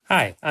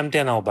Hi, I'm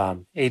Dan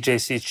Elbaum,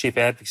 AJC's Chief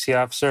Advocacy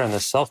Officer and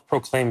the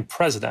self-proclaimed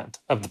president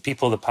of the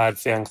People of the Pod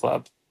fan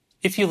club.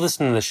 If you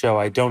listen to the show,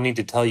 I don't need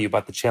to tell you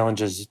about the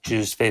challenges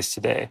Jews face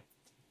today.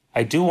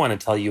 I do want to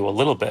tell you a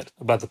little bit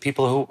about the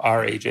people who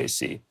are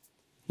AJC.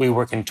 We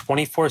work in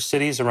 24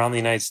 cities around the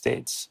United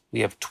States. We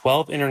have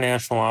 12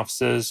 international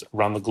offices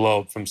around the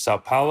globe, from Sao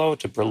Paulo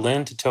to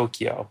Berlin to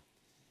Tokyo.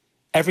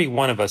 Every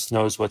one of us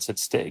knows what's at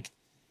stake.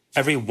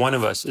 Every one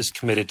of us is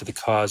committed to the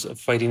cause of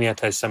fighting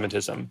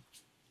anti-Semitism.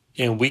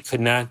 And we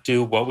could not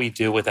do what we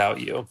do without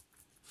you.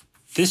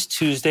 This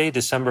Tuesday,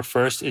 December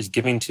 1st, is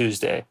Giving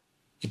Tuesday,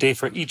 a day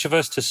for each of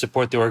us to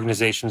support the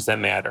organizations that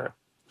matter.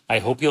 I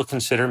hope you'll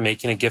consider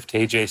making a gift to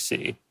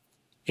AJC.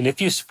 And if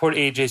you support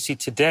AJC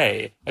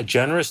today, a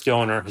generous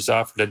donor has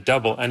offered to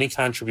double any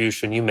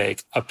contribution you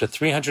make, up to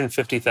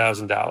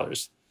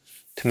 $350,000.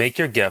 To make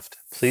your gift,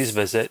 please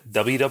visit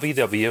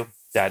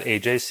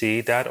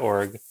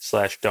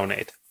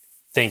www.ajc.org/donate.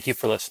 Thank you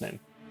for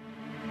listening.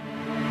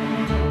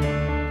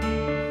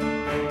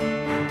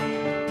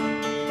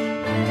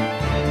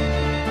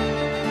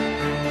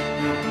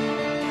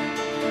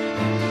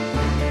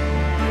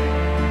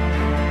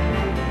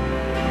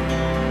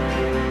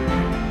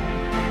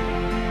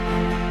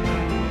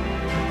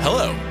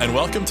 Hello, and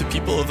welcome to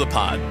People of the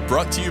Pod,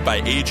 brought to you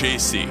by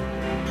AJC.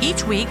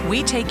 Each week,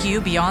 we take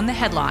you beyond the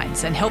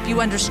headlines and help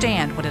you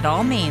understand what it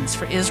all means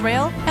for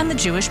Israel and the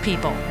Jewish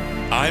people.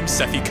 I'm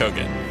Sefi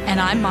Kogan. And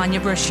I'm Manya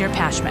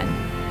Brashear-Pashman.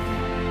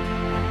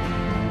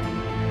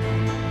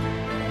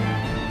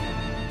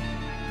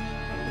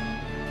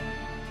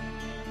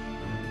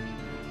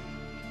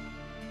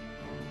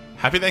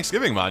 Happy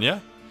Thanksgiving,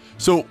 Manya.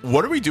 So,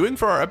 what are we doing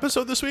for our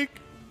episode this week?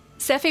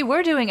 Sefi,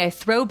 we're doing a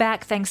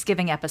throwback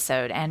Thanksgiving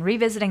episode and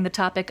revisiting the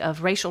topic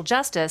of racial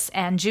justice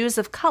and Jews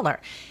of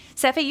color.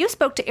 Sefi, you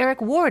spoke to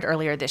Eric Ward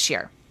earlier this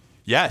year.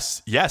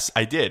 Yes,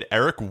 I did.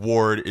 Eric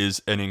Ward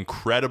is an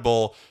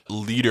incredible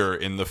leader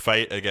in the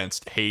fight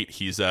against hate.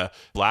 He's a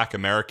Black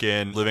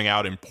American living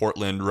out in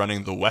Portland,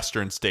 running the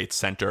Western States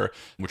Center,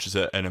 which is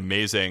an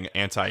amazing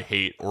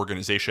anti-hate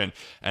organization.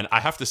 And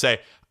I have to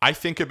say, I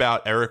think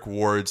about Eric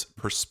Ward's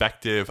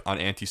perspective on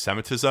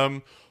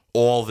anti-Semitism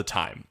all the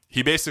time.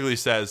 He basically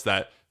says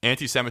that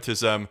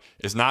anti-Semitism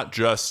is not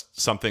just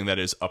something that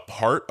is a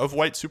part of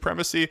white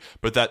supremacy,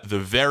 but that the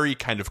very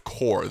kind of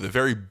core, the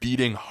very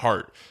beating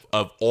heart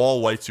of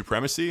all white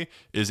supremacy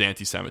is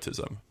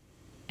anti-Semitism.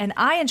 And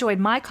I enjoyed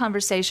my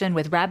conversation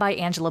with Rabbi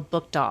Angela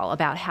Buchdahl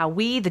about how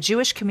we, the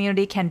Jewish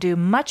community, can do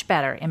much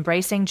better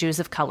embracing Jews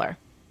of color.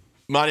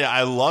 Manya,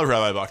 I love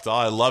Rabbi Buchdahl.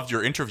 I loved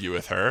your interview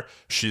with her.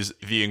 She's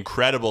the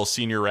incredible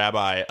senior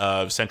rabbi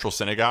of Central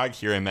Synagogue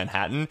here in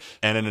Manhattan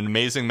and an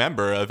amazing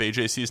member of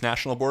AJC's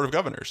National Board of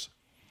Governors.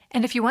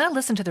 And if you want to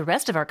listen to the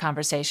rest of our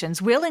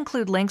conversations, we'll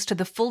include links to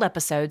the full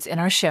episodes in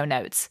our show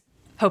notes.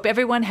 Hope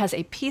everyone has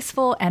a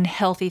peaceful and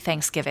healthy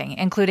Thanksgiving,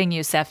 including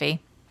you, Sefi.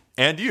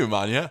 And you,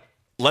 Manya.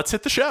 Let's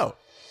hit the show.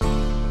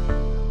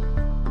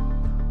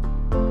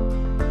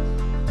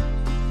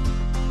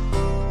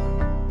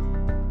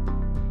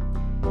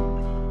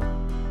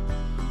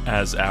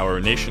 As our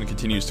nation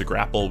continues to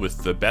grapple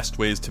with the best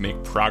ways to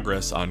make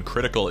progress on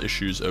critical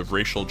issues of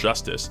racial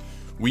justice,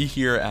 we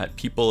here at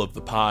People of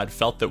the Pod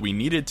felt that we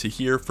needed to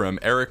hear from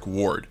Eric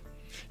Ward.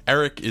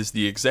 Eric is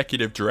the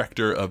executive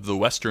director of the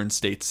Western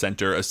States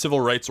Center, a civil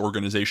rights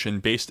organization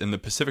based in the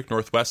Pacific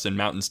Northwest and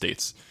Mountain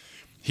States.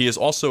 He is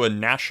also a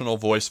national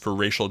voice for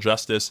racial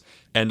justice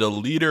and a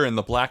leader in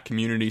the Black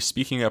community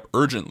speaking up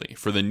urgently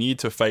for the need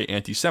to fight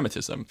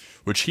anti-Semitism,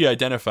 which he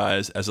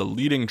identifies as a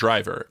leading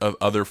driver of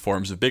other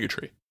forms of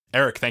bigotry.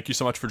 Eric, thank you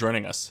so much for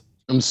joining us.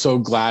 I'm so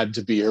glad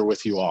to be here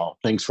with you all.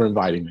 Thanks for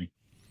inviting me.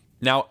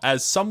 Now,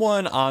 as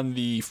someone on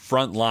the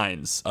front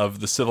lines of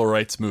the civil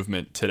rights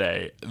movement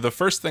today, the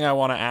first thing I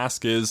want to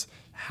ask is,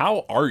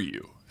 how are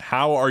you?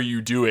 How are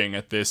you doing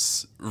at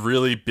this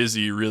really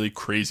busy, really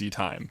crazy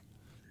time?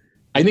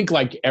 I think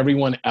like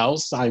everyone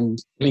else, I'm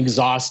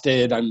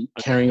exhausted. I'm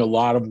carrying a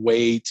lot of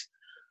weight,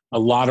 a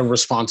lot of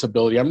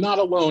responsibility. I'm not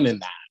alone in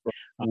that.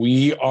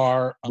 We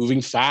are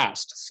moving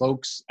fast.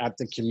 Folks at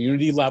the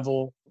community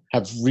level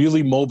have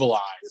really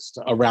mobilized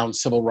around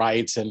civil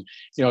rights. And,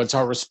 it's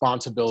our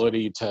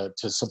responsibility to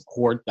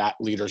support that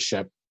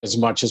leadership as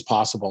much as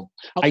possible.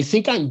 I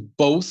think I'm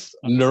both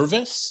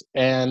nervous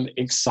and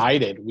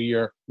excited. We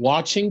are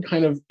watching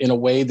kind of, in a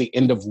way, the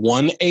end of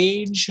one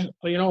age,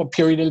 a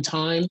period in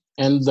time,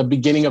 and the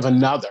beginning of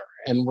another.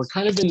 And we're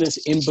kind of in this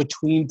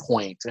in-between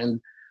point.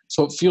 And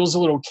so it feels a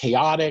little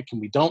chaotic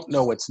and we don't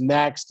know what's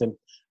next. And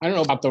I don't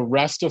know about the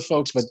rest of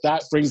folks, but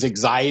that brings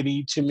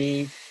anxiety to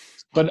me.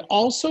 But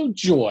also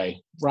joy,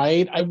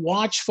 right? I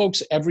watch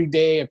folks every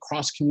day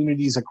across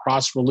communities,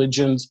 across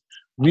religions,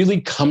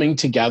 really coming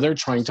together,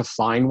 trying to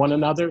find one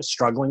another,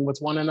 struggling with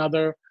one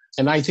another.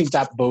 And I think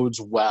that bodes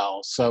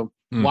well. So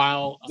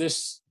while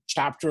this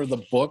chapter of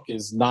the book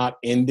is not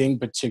ending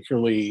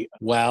particularly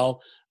well,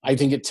 I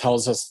think it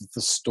tells us that the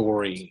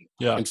story,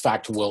 in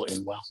fact, will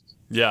end well.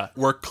 Yeah,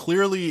 we're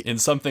clearly in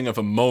something of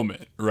a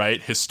moment,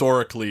 right?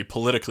 Historically,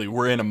 politically,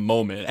 we're in a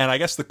moment. And I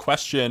guess the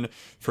question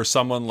for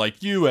someone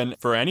like you and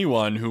for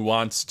anyone who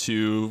wants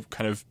to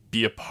kind of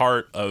be a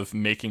part of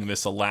making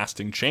this a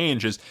lasting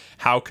change is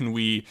how can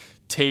we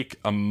take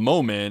a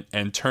moment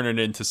and turn it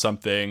into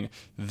something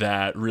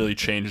that really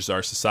changes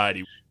our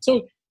society?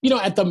 So,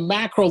 at the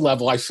macro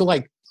level, I feel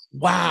like,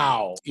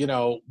 wow,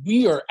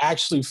 we are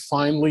actually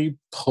finally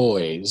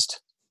poised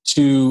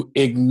to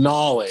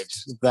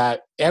acknowledge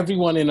that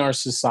everyone in our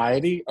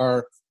society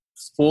are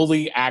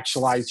fully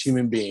actualized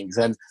human beings.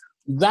 And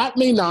that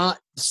may not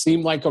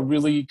seem like a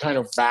really kind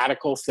of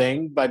radical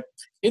thing, but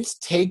it's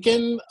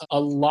taken a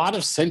lot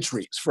of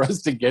centuries for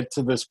us to get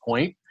to this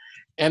point.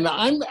 And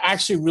I'm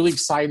actually really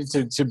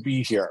excited to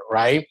be here,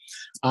 right?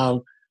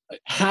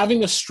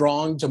 Having a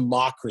strong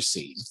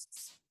democracy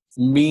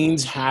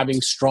means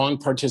having strong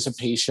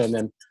participation,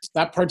 and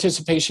that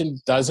participation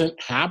doesn't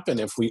happen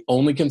if we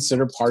only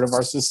consider part of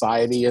our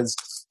society as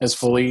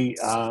fully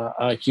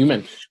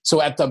human.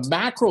 So at the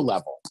macro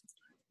level,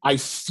 I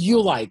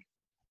feel like,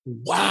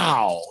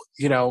 wow,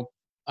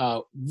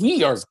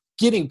 we are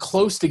getting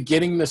close to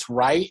getting this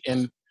right.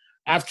 And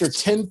after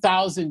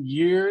 10,000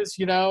 years,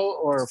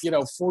 or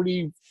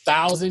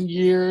 40,000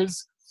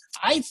 years,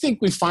 I think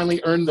we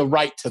finally earned the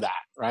right to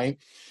that, right?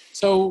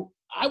 So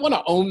I want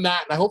to own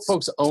that, and I hope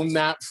folks own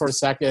that for a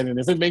second. And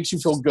if it makes you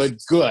feel good,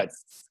 good,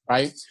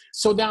 right?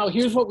 So now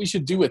here's what we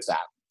should do with that.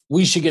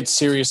 We should get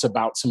serious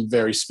about some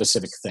very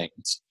specific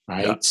things,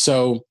 right? Yeah.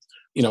 So,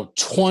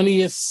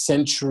 20th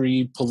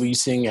century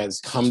policing has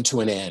come to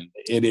an end.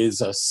 It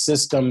is a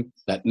system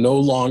that no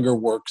longer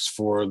works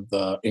for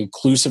the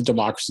inclusive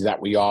democracy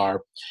that we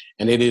are.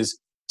 And it is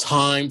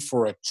time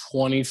for a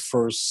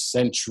 21st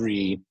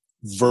century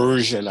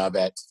version of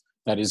it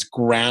that is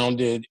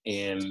grounded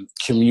in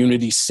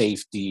community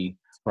safety,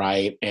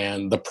 right?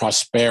 And the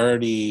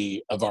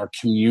prosperity of our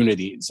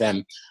communities.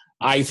 And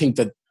I think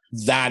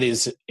that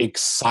is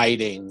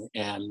exciting.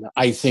 And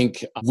I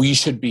think we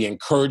should be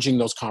encouraging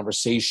those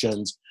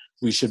conversations.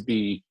 We should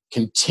be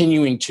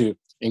continuing to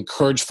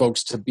encourage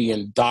folks to be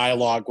in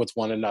dialogue with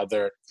one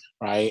another,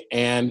 right?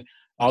 And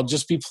I'll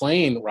just be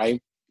plain,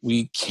 right?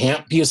 We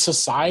can't be a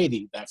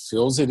society that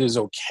feels it is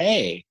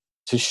okay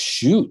to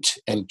shoot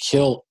and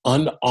kill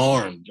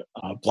unarmed.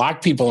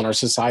 Black people in our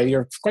society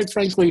are, quite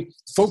frankly,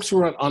 folks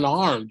who are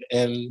unarmed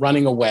and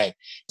running away.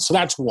 So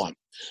that's one.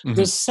 Mm-hmm.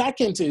 The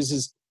second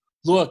is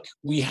look,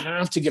 we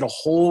have to get a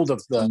hold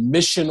of the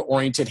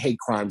mission-oriented hate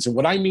crimes. And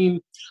what I mean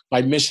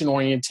by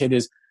mission-oriented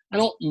is I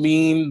don't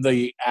mean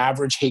the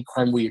average hate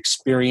crime we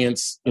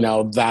experience,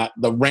 that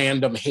the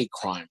random hate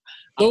crime.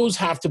 Those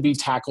have to be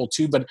tackled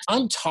too. But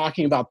I'm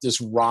talking about this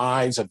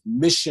rise of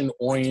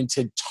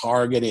mission-oriented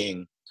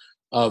targeting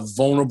of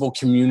vulnerable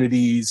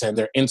communities and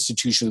their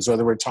institutions,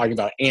 whether we're talking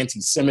about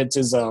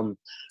anti-Semitism,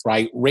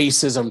 right,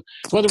 racism,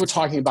 whether we're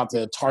talking about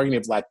the targeting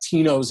of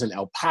Latinos in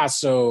El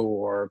Paso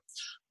or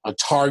a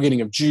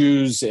targeting of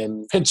Jews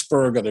in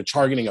Pittsburgh or the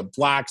targeting of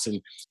Blacks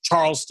in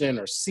Charleston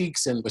or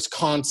Sikhs in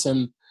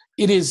Wisconsin.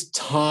 It is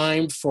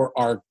time for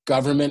our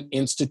government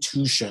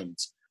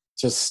institutions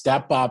to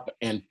step up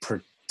and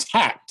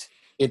protect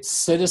its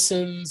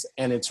citizens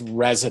and its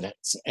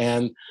residents.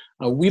 And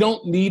we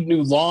don't need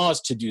new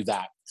laws to do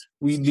that.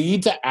 We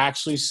need to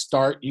actually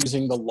start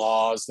using the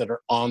laws that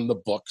are on the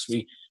books.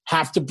 We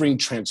have to bring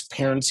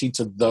transparency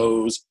to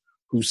those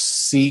who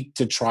seek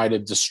to try to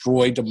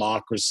destroy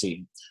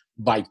democracy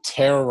by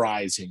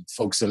terrorizing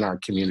folks in our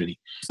community.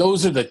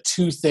 Those are the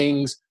two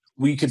things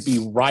we could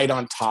be right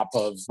on top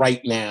of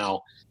right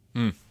now.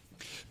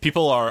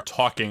 People are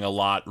talking a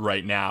lot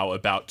right now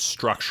about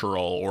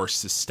structural or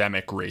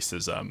systemic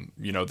racism,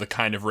 the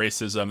kind of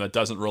racism that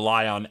doesn't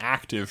rely on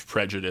active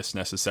prejudice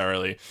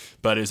necessarily,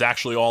 but is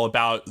actually all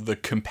about the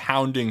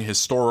compounding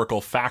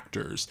historical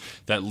factors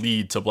that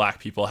lead to Black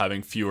people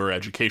having fewer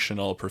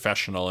educational,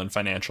 professional, and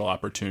financial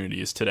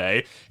opportunities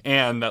today,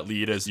 and that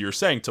lead, as you're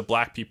saying, to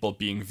Black people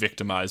being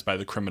victimized by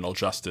the criminal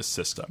justice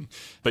system.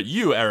 But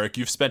you, Eric,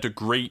 you've spent a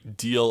great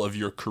deal of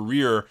your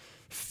career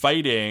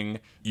fighting,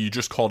 you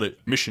just called it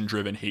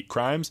mission-driven hate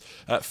crimes,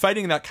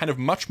 fighting that kind of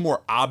much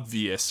more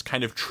obvious,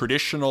 kind of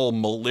traditional,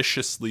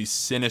 maliciously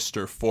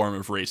sinister form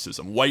of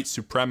racism, white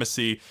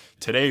supremacy.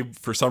 Today,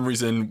 for some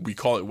reason, we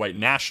call it white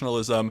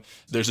nationalism.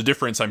 There's a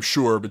difference, I'm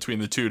sure, between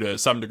the two to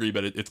some degree,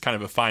 but it's kind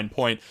of a fine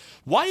point.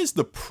 Why is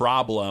the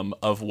problem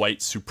of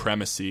white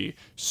supremacy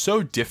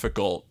so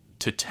difficult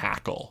to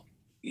tackle?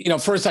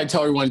 First I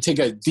tell everyone, take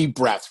a deep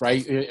breath,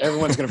 right?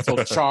 Everyone's going to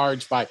feel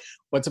charged by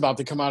what's about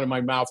to come out of my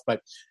mouth,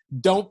 but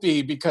don't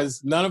be,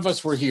 because none of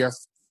us were here,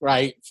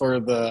 right, for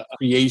the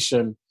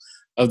creation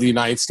of the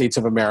United States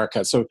of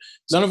America. So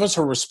none of us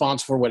are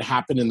responsible for what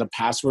happened in the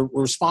past. We're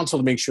responsible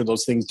to make sure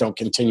those things don't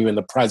continue in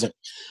the present.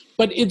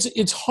 But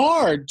it's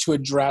hard to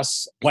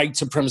address white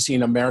supremacy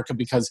in America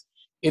because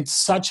it's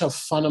such a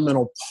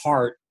fundamental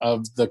part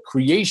of the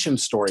creation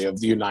story of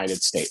the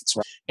United States.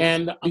 Right?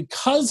 And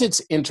because it's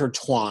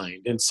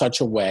intertwined in such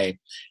a way,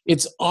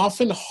 it's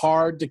often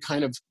hard to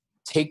kind of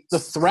take the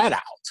thread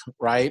out,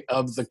 right,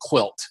 of the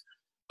quilt.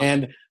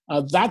 And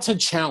That's a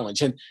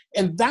challenge.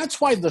 And that's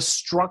why the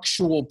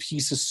structural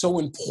piece is so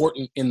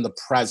important in the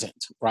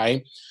present,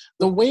 right?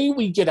 The way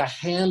we get a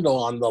handle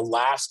on the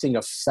lasting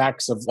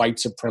effects of white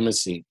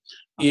supremacy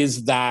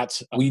is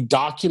that we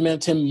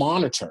document and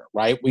monitor,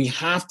 right? We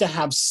have to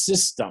have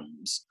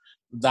systems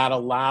that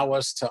allow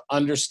us to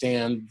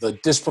understand the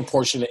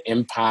disproportionate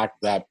impact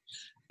that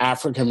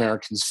African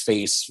Americans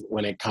face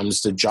when it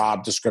comes to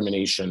job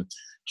discrimination,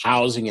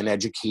 housing, and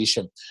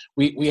education.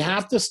 We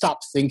have to stop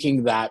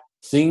thinking that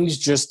things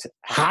just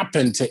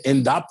happen to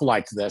end up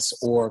like this,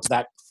 or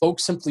that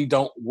folks simply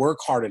don't work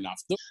hard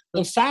enough.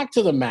 The fact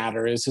of the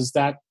matter is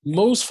that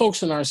most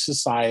folks in our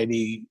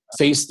society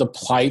face the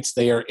plights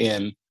they are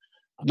in,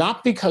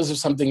 not because of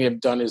something they've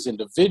done as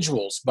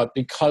individuals, but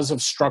because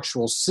of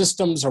structural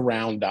systems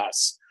around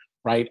us,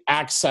 right?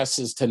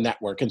 Accesses to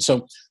network. And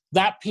so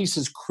that piece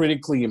is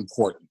critically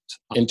important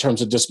in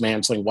terms of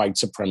dismantling white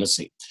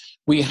supremacy.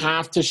 We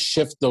have to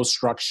shift those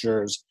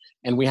structures,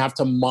 and we have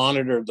to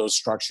monitor those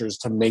structures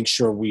to make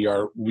sure we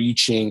are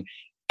reaching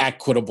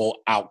equitable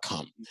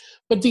outcome.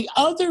 But the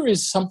other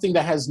is something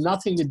that has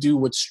nothing to do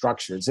with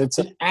structures. It's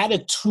an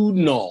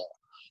attitudinal.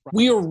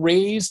 We are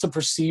raised to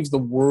perceive the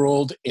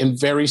world in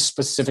very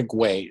specific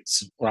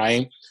ways,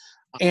 right?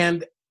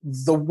 And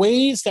the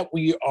ways that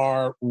we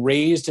are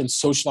raised and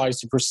socialized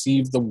to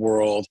perceive the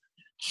world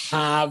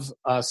have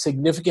a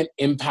significant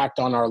impact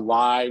on our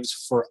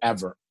lives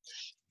forever.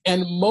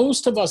 And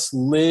most of us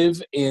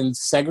live in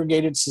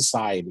segregated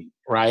society,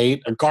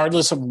 right?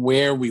 Regardless of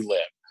where we live.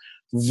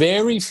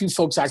 Very few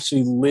folks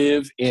actually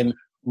live in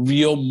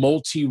real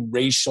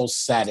multiracial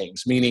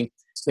settings, meaning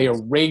they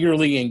are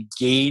regularly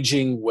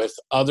engaging with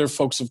other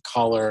folks of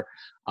color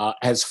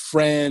as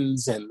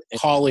friends and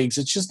colleagues.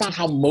 It's just not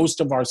how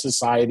most of our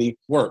society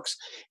works.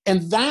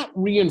 And that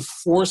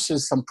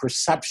reinforces some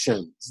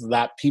perceptions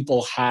that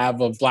people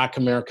have of Black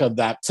America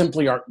that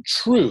simply aren't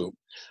true,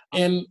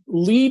 and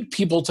lead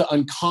people to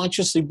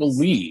unconsciously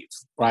believe,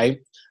 right,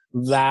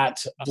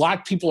 that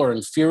Black people are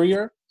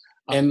inferior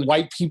and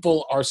white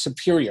people are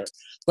superior.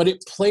 But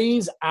it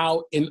plays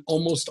out in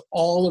almost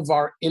all of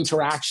our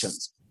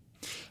interactions.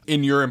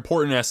 In your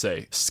important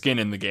essay, Skin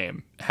in the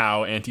Game,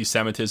 How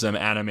Anti-Semitism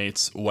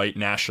Animates White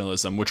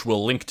Nationalism, which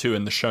we'll link to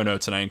in the show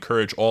notes, and I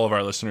encourage all of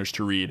our listeners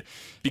to read,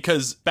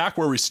 because back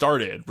where we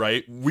started,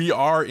 right, we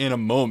are in a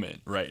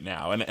moment right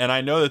now. And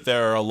I know that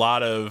there are a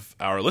lot of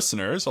our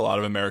listeners, a lot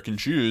of American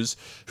Jews,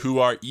 who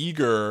are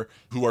eager,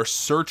 who are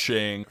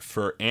searching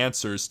for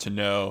answers to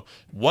know,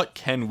 what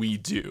can we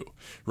do,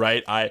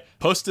 right? I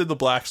posted the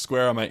Black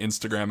Square on my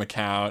Instagram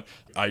account.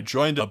 I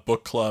joined a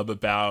book club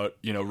about,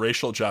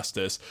 racial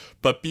justice.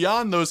 But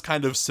beyond those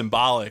kind of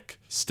symbolic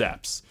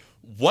steps,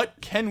 what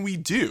can we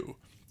do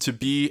to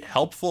be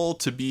helpful,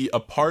 to be a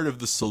part of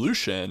the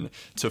solution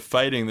to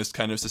fighting this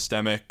kind of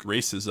systemic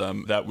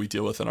racism that we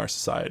deal with in our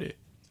society?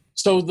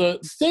 So the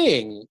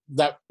thing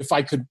that, if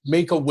I could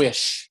make a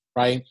wish,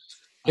 right,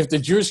 if the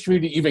Jewish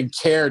community even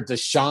cared to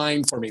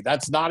shine for me,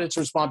 that's not its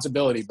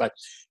responsibility. But,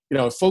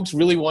 if folks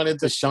really wanted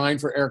to shine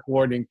for Eric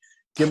Ward,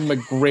 give him a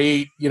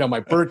great, my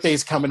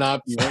birthday's coming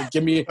up,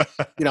 give me,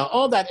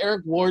 that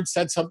Eric Ward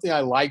said something I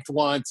liked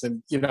once,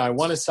 and, I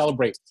want to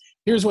celebrate.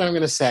 Here's what I'm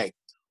going to say.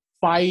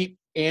 Fight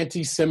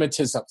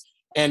anti-Semitism,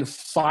 and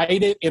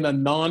fight it in a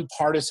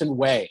nonpartisan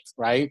way,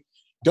 right?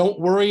 Don't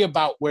worry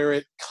about where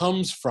it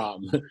comes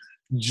from.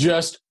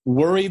 Just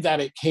worry that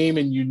it came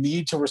and you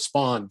need to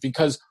respond.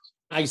 Because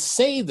I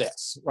say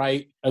this,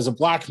 right, as a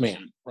Black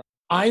man,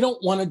 I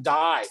don't want to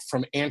die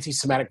from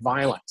anti-Semitic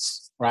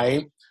violence,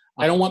 right?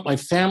 I don't want my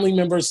family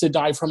members to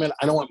die from it.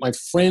 I don't want my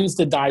friends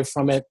to die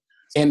from it.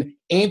 And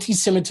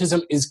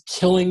anti-Semitism is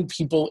killing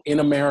people in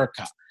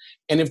America.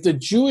 And if the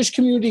Jewish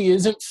community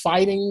isn't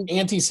fighting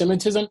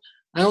anti-Semitism,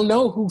 I don't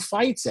know who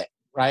fights it,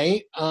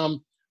 right? I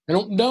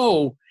don't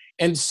know.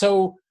 And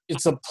so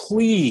it's a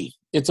plea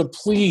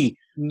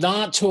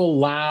not to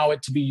allow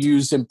it to be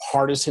used in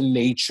partisan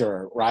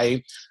nature,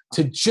 right?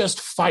 To just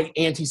fight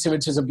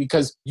anti-Semitism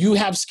because you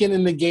have skin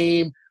in the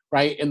game,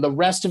 right? And the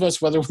rest of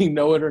us, whether we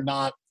know it or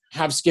not,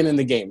 have skin in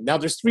the game. Now,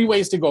 there's 3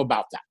 ways to go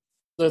about that.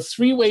 The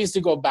 3 ways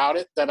to go about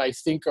it that I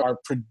think are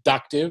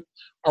productive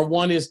are,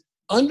 one is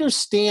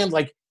understand,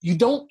 you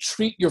don't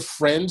treat your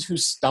friends who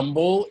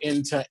stumble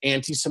into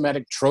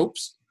anti-Semitic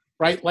tropes,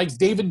 right? Like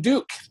David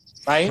Duke,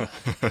 right?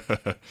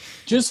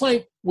 Just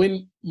like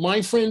when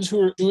my friends who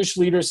are Jewish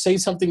leaders say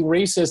something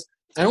racist,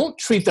 I don't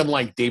treat them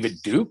like David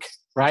Duke,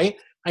 right?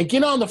 I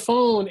get on the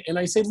phone and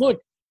I say, look,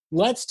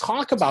 let's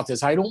talk about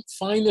this. I don't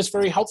find this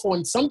very helpful.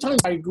 And sometimes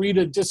I agree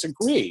to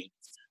disagree.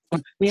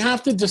 We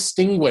have to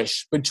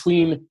distinguish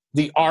between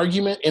the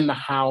argument in the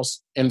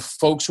house and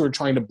folks who are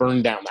trying to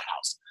burn down the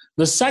house.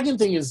 The second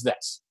thing is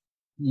this: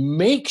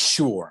 make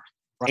sure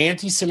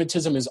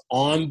anti-Semitism is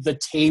on the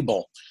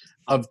table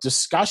of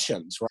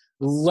discussions. Right?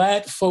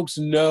 Let folks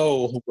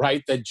know,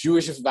 right, that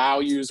Jewish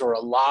values are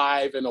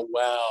alive and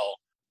well,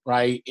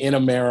 right, in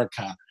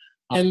America.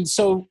 And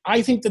so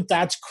I think that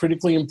that's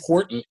critically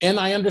important. And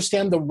I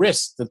understand the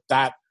risk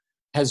that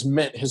has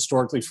meant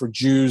historically for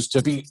Jews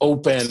to be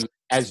open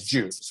as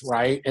Jews,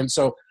 right? And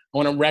so I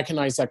want to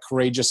recognize that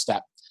courageous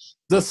step.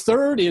 The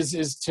third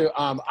is to,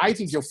 I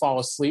think you'll fall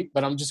asleep,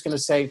 but I'm just going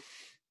to say,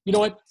 you know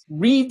what?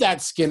 Read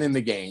that Skin in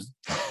the Game.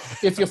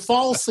 If you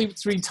fall asleep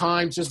 3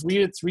 times, just read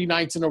it 3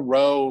 nights in a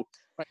row.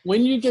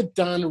 When you get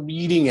done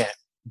reading it,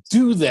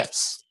 do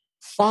this.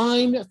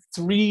 Find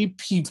 3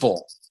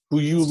 people who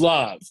you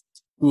love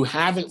who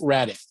haven't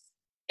read it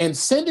and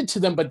send it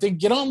to them, but then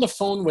get on the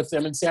phone with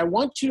them and say, I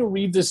want you to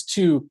read this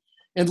too.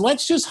 And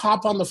let's just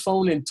hop on the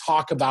phone and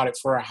talk about it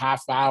for a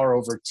half hour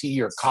over tea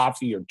or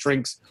coffee or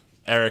drinks.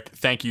 Eric,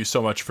 thank you so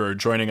much for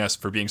joining us,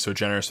 for being so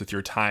generous with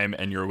your time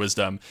and your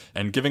wisdom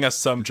and giving us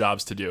some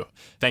jobs to do.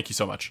 Thank you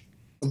so much.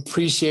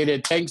 Appreciate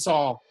it. Thanks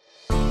all.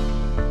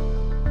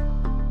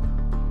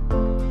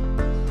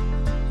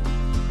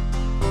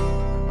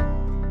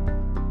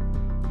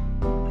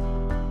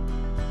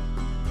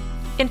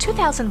 In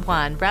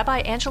 2001, Rabbi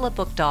Angela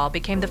Buchdahl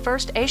became the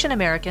first Asian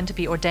American to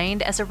be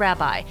ordained as a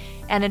rabbi,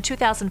 and in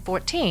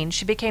 2014,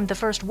 she became the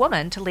first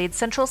woman to lead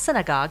Central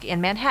Synagogue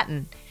in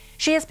Manhattan.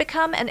 She has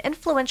become an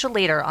influential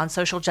leader on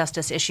social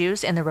justice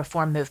issues in the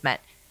Reform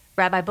movement.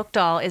 Rabbi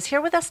Buchdahl is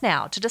here with us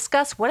now to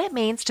discuss what it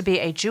means to be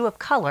a Jew of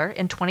color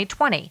in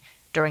 2020,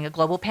 during a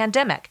global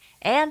pandemic,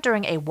 and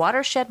during a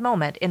watershed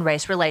moment in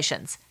race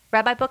relations.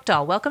 Rabbi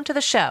Buchdahl, welcome to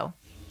the show.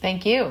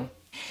 Thank you.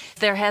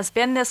 There has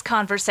been this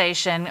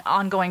conversation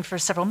ongoing for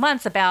several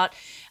months about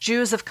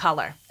Jews of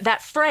color,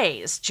 that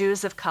phrase,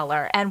 Jews of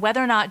color, and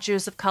whether or not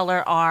Jews of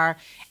color are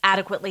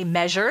adequately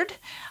measured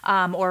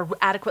or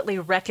adequately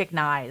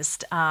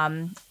recognized,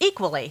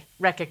 equally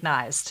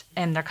recognized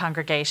in their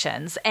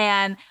congregations.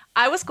 And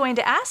I was going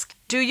to ask,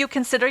 do you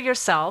consider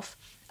yourself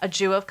a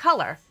Jew of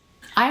color?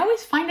 I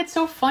always find it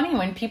so funny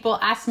when people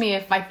ask me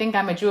if I think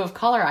I'm a Jew of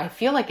color. I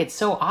feel like it's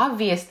so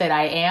obvious that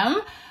I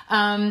am.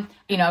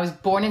 I was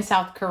born in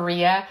South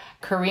Korea.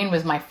 Korean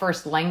was my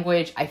first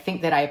language. I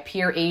think that I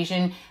appear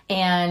Asian.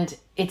 And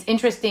it's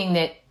interesting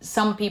that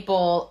some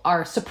people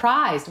are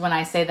surprised when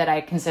I say that I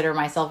consider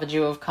myself a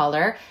Jew of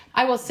color.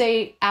 I will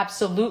say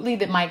absolutely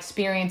that my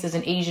experience as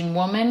an Asian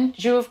woman,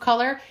 Jew of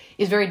color,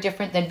 is very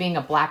different than being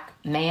a Black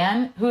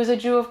man who is a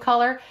Jew of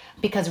color,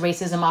 because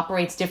racism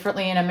operates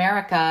differently in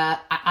America.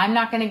 I'm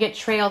not going to get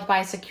trailed by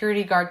a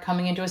security guard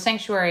coming into a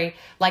sanctuary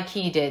like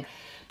he did.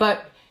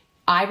 But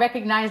I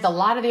recognized a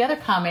lot of the other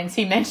comments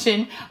he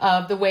mentioned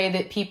of the way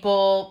that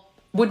people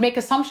would make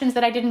assumptions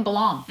that I didn't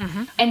belong.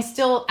 Mm-hmm. And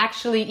still,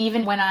 actually,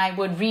 even when I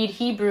would read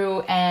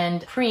Hebrew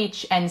and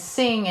preach and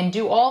sing and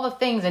do all the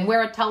things and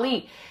wear a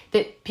talit,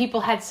 that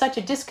people had such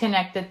a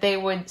disconnect that they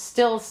would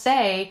still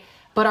say,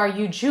 but are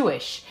you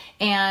Jewish?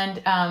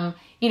 And,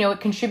 it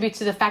contributes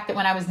to the fact that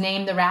when I was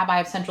named the rabbi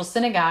of Central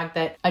Synagogue,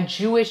 that a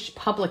Jewish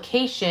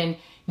publication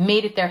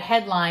made it their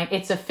headline,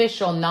 it's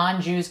official,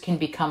 non-Jews can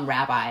become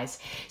rabbis.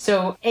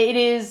 So it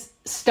is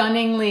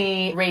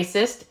stunningly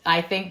racist.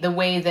 I think the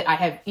way that I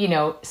have,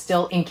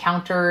 still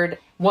encountered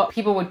what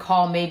people would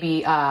call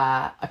maybe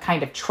a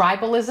kind of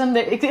tribalism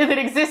that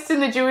exists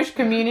in the Jewish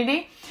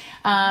community.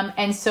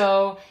 And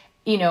so,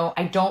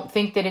 I don't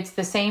think that it's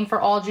the same for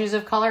all Jews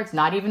of color. It's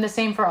not even the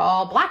same for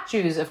all Black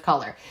Jews of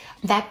color.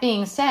 That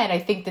being said, I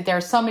think that there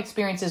are some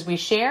experiences we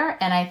share,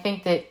 and I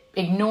think that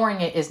ignoring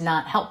it is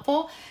not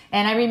helpful.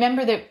 And I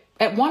remember that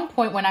at one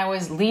point when I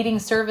was leading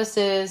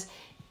services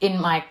in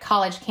my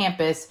college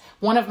campus,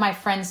 one of my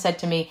friends said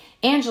to me,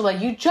 Angela,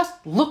 you just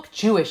look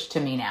Jewish to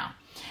me now.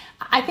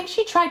 I think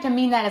she tried to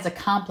mean that as a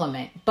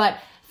compliment. But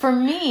for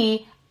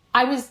me,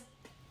 I was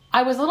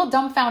a little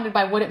dumbfounded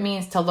by what it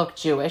means to look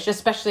Jewish,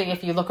 especially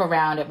if you look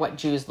around at what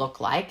Jews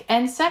look like.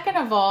 And second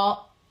of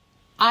all,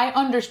 I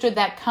understood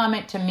that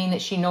comment to mean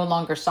that she no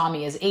longer saw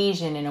me as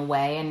Asian in a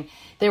way. And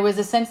there was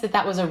a sense that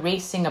that was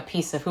erasing a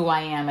piece of who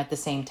I am at the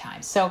same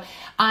time. So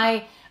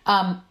I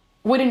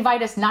would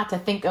invite us not to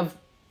think of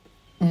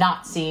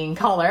not seeing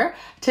color,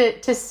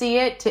 to see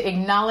it, to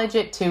acknowledge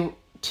it, to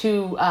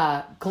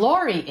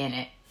glory in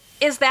it.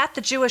 Is that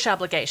the Jewish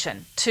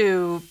obligation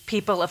to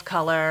people of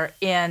color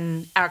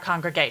in our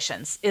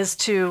congregations?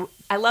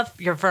 I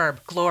love your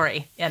verb,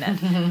 glory in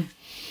it.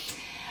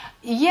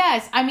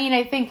 Yes. I mean,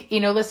 I think,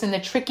 listen, the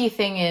tricky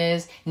thing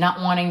is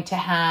not wanting to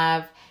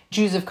have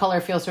Jews of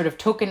color feel sort of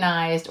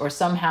tokenized or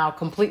somehow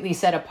completely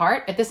set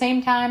apart, at the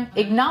same time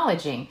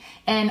acknowledging.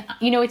 And,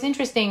 it's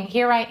interesting.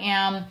 Here I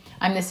am.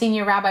 I'm the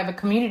senior rabbi of a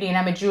community and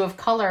I'm a Jew of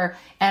color.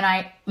 And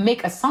I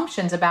make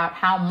assumptions about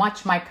how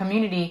much my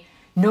community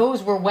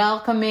knows we're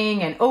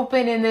welcoming and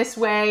open in this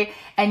way.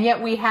 And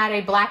yet we had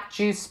a Black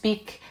Jew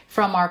speak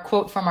from our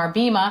quote from our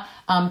Bima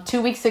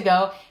 2 weeks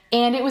ago.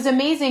 And it was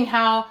amazing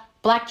how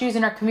Black Jews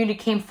in our community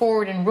came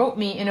forward and wrote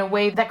me in a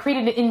way that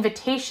created an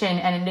invitation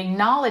and an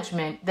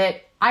acknowledgement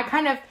that I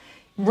kind of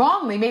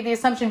wrongly made the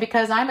assumption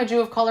because I'm a Jew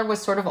of color was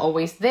sort of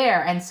always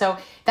there. And so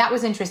that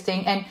was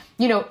interesting. And,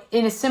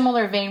 in a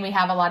similar vein, we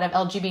have a lot of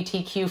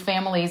LGBTQ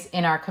families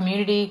in our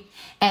community.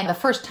 And the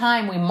first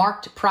time we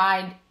marked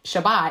Pride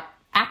Shabbat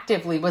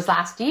actively was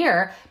last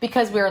year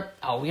because we're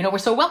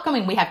so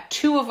welcoming. We have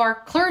 2 of our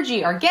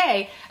clergy are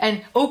gay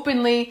and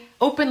open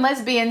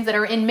lesbians that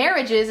are in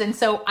marriages. And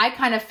so I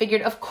kind of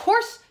figured, of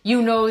course,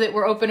 that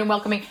we're open and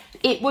welcoming.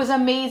 It was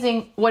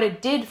amazing what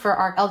it did for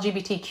our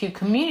LGBTQ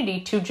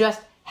community to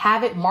just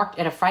have it marked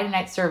at a Friday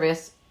night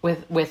service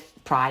with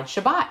Pride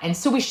Shabbat. And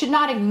so we should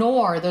not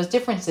ignore those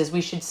differences. We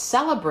should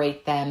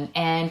celebrate them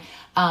and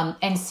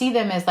see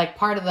them as like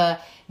part of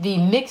the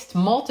mixed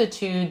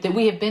multitude that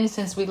we have been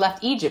since we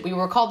left Egypt. We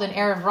were called an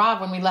Erev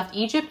Rav when we left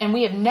Egypt, and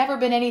we have never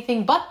been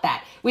anything but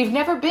that. We've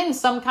never been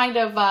some kind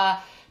of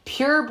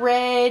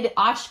purebred,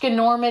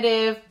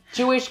 Ashkenormative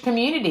Jewish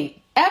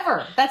community,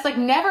 ever. That's like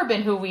never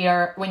been who we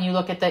are when you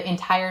look at the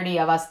entirety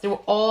of us through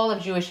all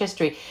of Jewish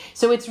history.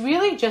 So it's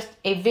really just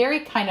a very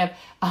kind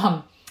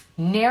of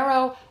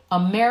narrow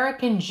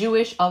American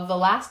Jewish of the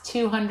last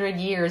 200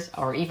 years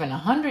or even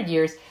 100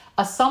 years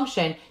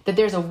assumption that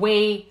there's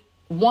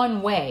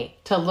one way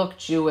to look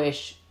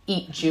Jewish,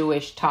 eat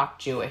Jewish, talk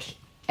Jewish.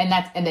 And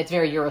that's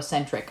very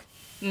Eurocentric.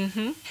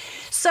 Mm-hmm.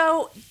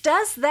 So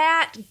does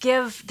that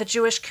give the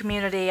Jewish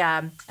community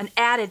an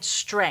added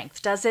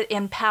strength? Does it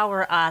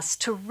empower us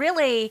to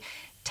really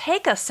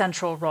take a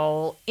central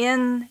role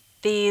in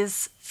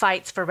these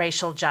fights for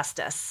racial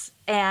justice?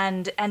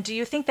 And do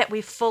you think that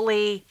we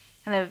fully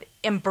kind of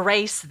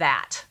embrace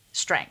that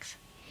strength?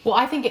 Well,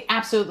 I think it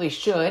absolutely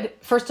should.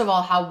 First of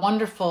all, how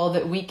wonderful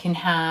that we can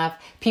have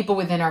people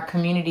within our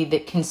community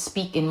that can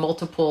speak in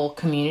multiple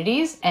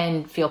communities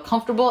and feel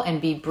comfortable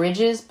and be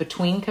bridges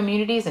between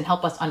communities and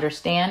help us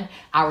understand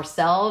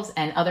ourselves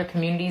and other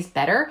communities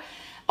better.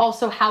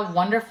 Also, how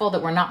wonderful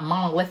that we're not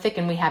monolithic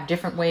and we have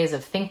different ways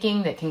of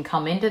thinking that can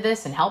come into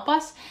this and help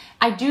us.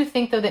 I do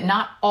think, though, that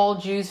not all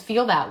Jews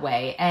feel that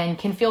way and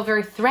can feel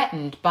very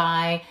threatened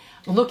by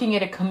looking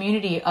at a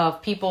community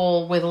of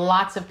people with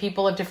lots of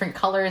people of different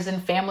colors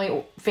and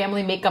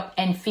family makeup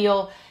and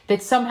feel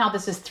that somehow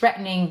this is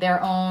threatening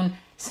their own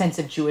sense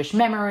of Jewish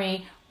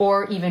memory,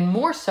 or even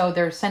more so,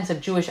 their sense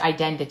of Jewish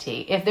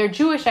identity. If their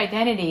Jewish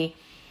identity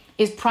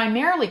is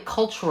primarily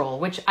cultural,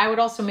 which I would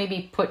also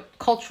maybe put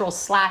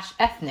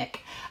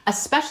cultural/ethnic,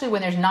 especially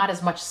when there's not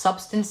as much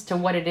substance to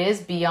what it is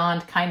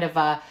beyond kind of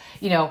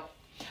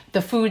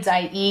the foods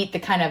I eat, the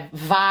kind of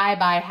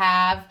vibe I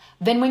have,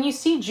 then when you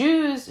see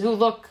Jews who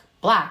look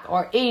Black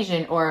or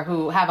Asian or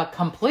who have a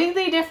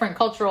completely different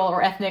cultural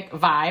or ethnic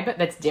vibe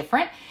that's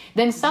different,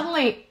 then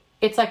suddenly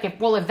it's like,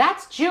 if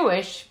that's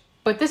Jewish,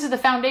 but this is the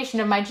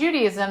foundation of my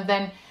Judaism,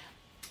 then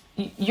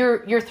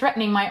you're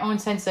threatening my own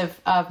sense of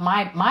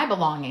my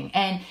belonging.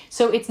 And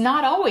so it's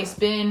not always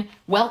been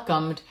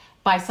welcomed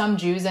by some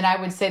Jews. And I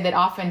would say that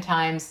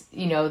oftentimes,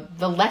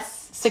 the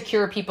less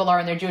secure people are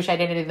in their Jewish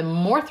identity, the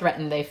more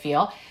threatened they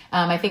feel.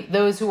 I think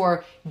those who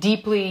are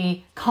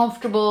deeply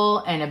comfortable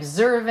and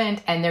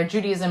observant and their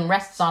Judaism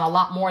rests on a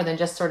lot more than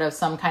just sort of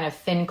some kind of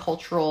thin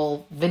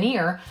cultural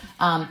veneer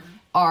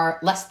are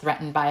less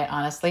threatened by it,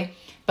 honestly.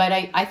 But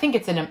I think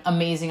it's an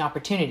amazing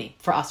opportunity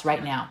for us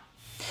right now.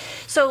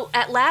 So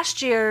at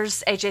last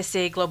year's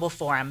AJC Global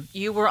Forum,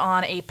 you were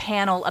on a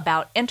panel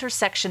about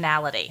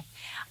intersectionality.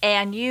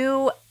 And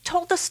you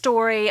told the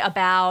story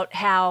about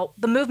how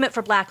the movement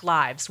for Black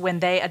Lives, when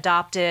they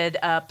adopted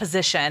a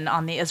position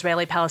on the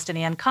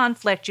Israeli-Palestinian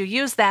conflict, you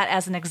used that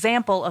as an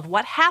example of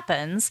what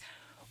happens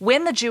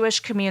when the Jewish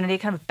community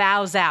kind of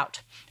bows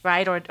out,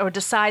 right, or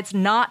decides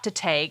not to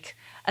take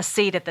a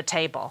seat at the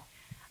table.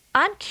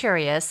 I'm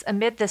curious,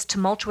 amid this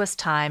tumultuous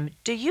time,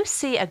 do you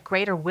see a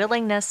greater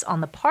willingness on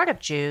the part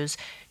of Jews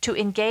to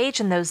engage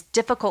in those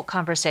difficult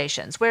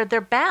conversations where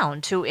they're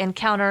bound to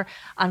encounter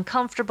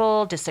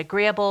uncomfortable,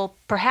 disagreeable,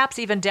 perhaps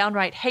even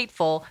downright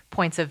hateful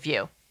points of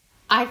view?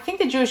 I think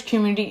the Jewish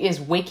community is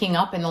waking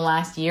up in the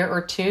last year or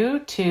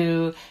two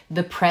to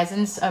the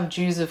presence of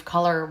Jews of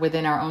color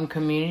within our own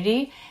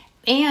community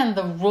and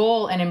the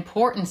role and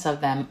importance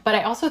of them. But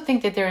I also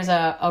think that there's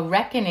a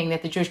reckoning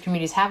that the Jewish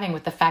community is having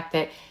with the fact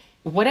that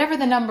whatever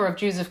the number of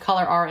Jews of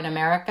color are in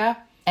America,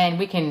 and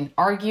we can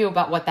argue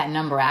about what that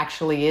number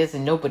actually is,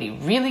 and nobody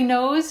really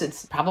knows.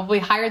 It's probably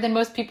higher than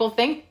most people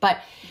think. But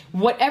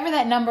whatever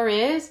that number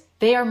is,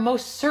 they are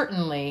most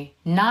certainly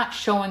not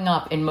showing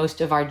up in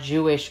most of our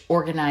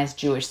organized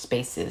Jewish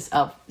spaces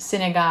of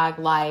synagogue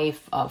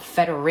life, of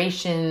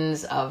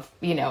federations, of,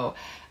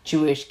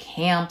 Jewish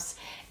camps.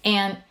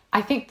 And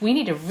I think we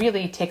need to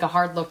really take a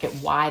hard look at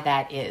why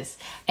that is.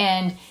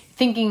 And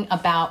thinking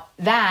about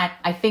that,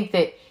 I think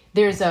that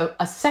there's a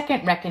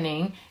second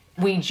reckoning.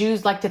 We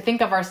Jews like to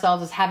think of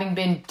ourselves as having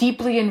been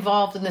deeply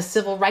involved in the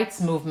civil rights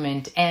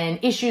movement and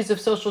issues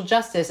of social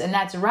justice, and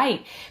that's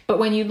right. But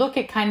when you look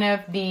at kind of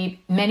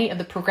many of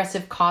the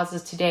progressive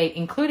causes today,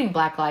 including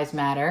Black Lives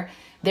Matter,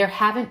 there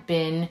haven't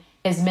been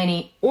as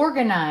many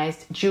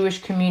organized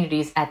Jewish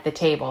communities at the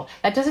table.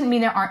 That doesn't mean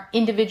there aren't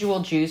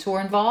individual Jews who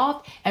are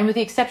involved, and with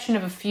the exception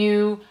of a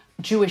few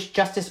Jewish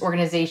justice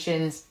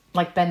organizations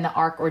like Ben the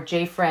Ark or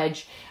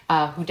JFREJ,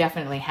 who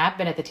definitely have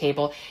been at the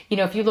table.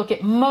 If you look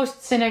at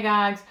most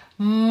synagogues,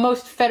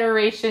 most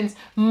federations,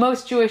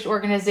 most Jewish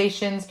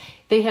organizations,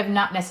 they have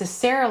not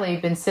necessarily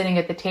been sitting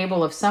at the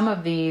table of some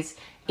of these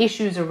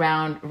issues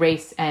around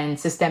race and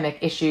systemic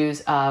issues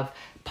of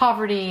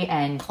poverty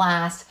and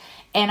class.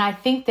 And I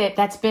think that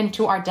that's been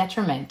to our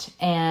detriment.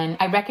 And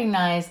I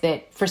recognize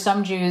that for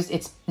some Jews,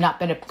 it's not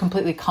been a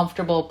completely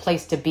comfortable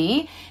place to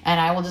be. And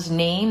I will just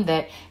name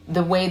that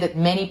the way that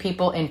many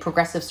people in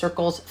progressive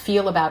circles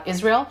feel about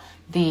Israel,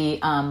 the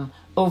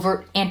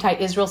overt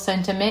anti-Israel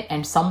sentiment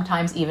and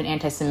sometimes even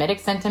anti-Semitic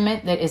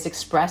sentiment that is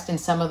expressed in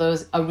some of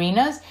those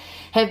arenas,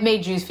 have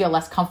made Jews feel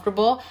less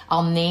comfortable.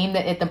 I'll name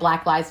that at the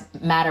Black Lives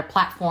Matter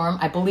platform,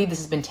 I believe this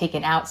has been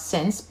taken out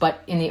since,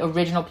 but in the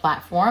original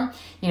platform,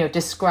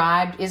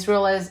 described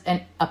Israel as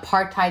an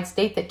apartheid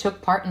state that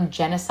took part in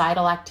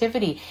genocidal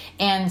activity.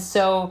 And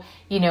so,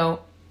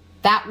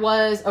 that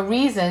was a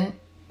reason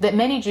that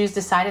many Jews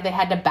decided they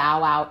had to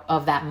bow out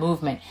of that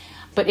movement.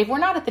 But if we're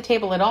not at the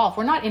table at all, if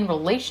we're not in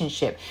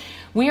relationship,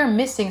 we are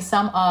missing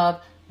some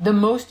of the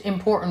most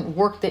important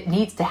work that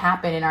needs to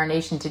happen in our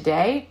nation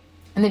today.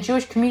 And the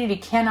Jewish community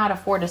cannot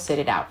afford to sit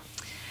it out.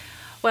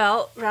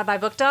 Well, Rabbi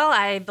Buchdahl,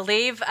 I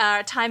believe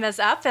our time is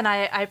up, and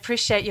I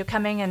appreciate you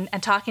coming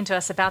and talking to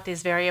us about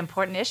these very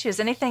important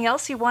issues. Anything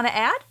else you want to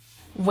add?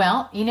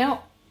 Well,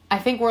 I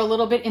think we're a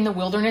little bit in the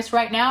wilderness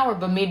right now. We're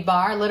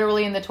Bamidbar,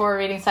 literally in the Torah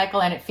reading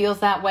cycle, and it feels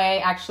that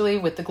way actually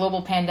with the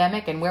global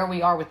pandemic and where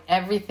we are with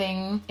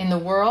everything in the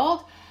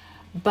world.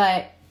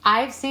 But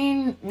I've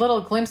seen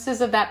little glimpses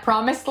of that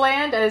promised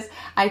land, as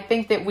I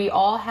think that we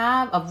all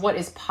have, of what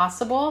is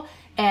possible.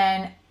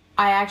 And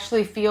I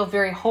actually feel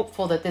very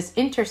hopeful that this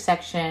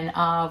intersection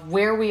of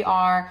where we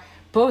are,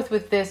 both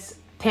with this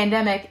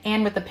pandemic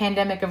and with the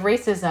pandemic of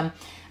racism,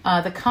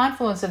 the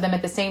confluence of them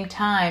at the same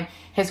time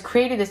has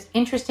created this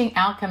interesting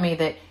alchemy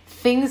that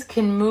things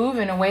can move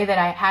in a way that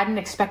I hadn't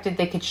expected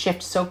they could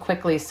shift so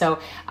quickly. So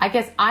I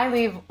guess I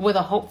leave with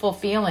a hopeful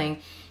feeling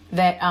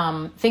that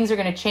things are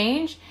going to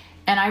change.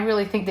 And I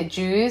really think that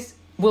Jews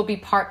will be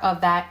part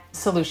of that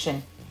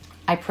solution.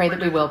 I pray that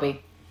we will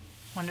be.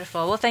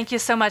 Wonderful. Well, thank you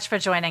so much for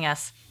joining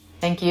us.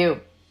 Thank you.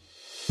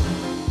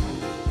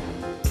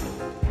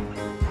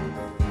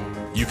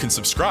 You can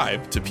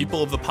subscribe to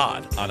People of the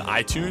Pod on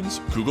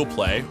iTunes, Google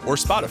Play, or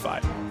Spotify,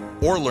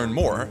 or learn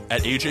more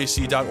at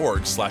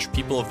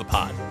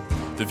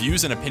ajc.org/peopleofthepod. The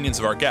views and opinions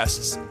of our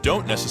guests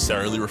don't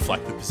necessarily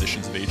reflect the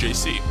positions of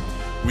AJC.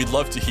 We'd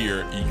love to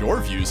hear your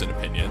views and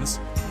opinions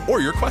or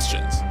your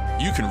questions.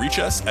 You can reach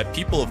us at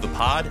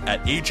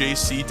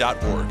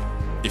peopleofthepod@ajc.org.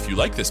 If you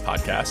like this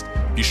podcast,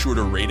 be sure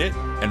to rate it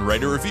and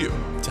write a review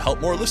to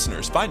help more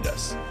listeners find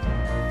us.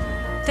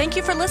 Thank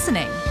you for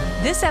listening.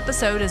 This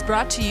episode is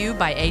brought to you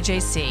by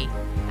AJC.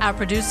 Our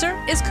producer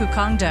is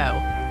Kukong Do.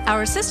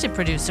 Our assistant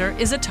producer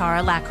is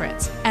Atara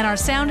Lakritz. And our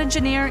sound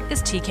engineer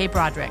is TK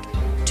Broderick.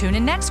 Tune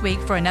in next week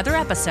for another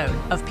episode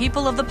of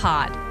People of the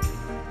Pod.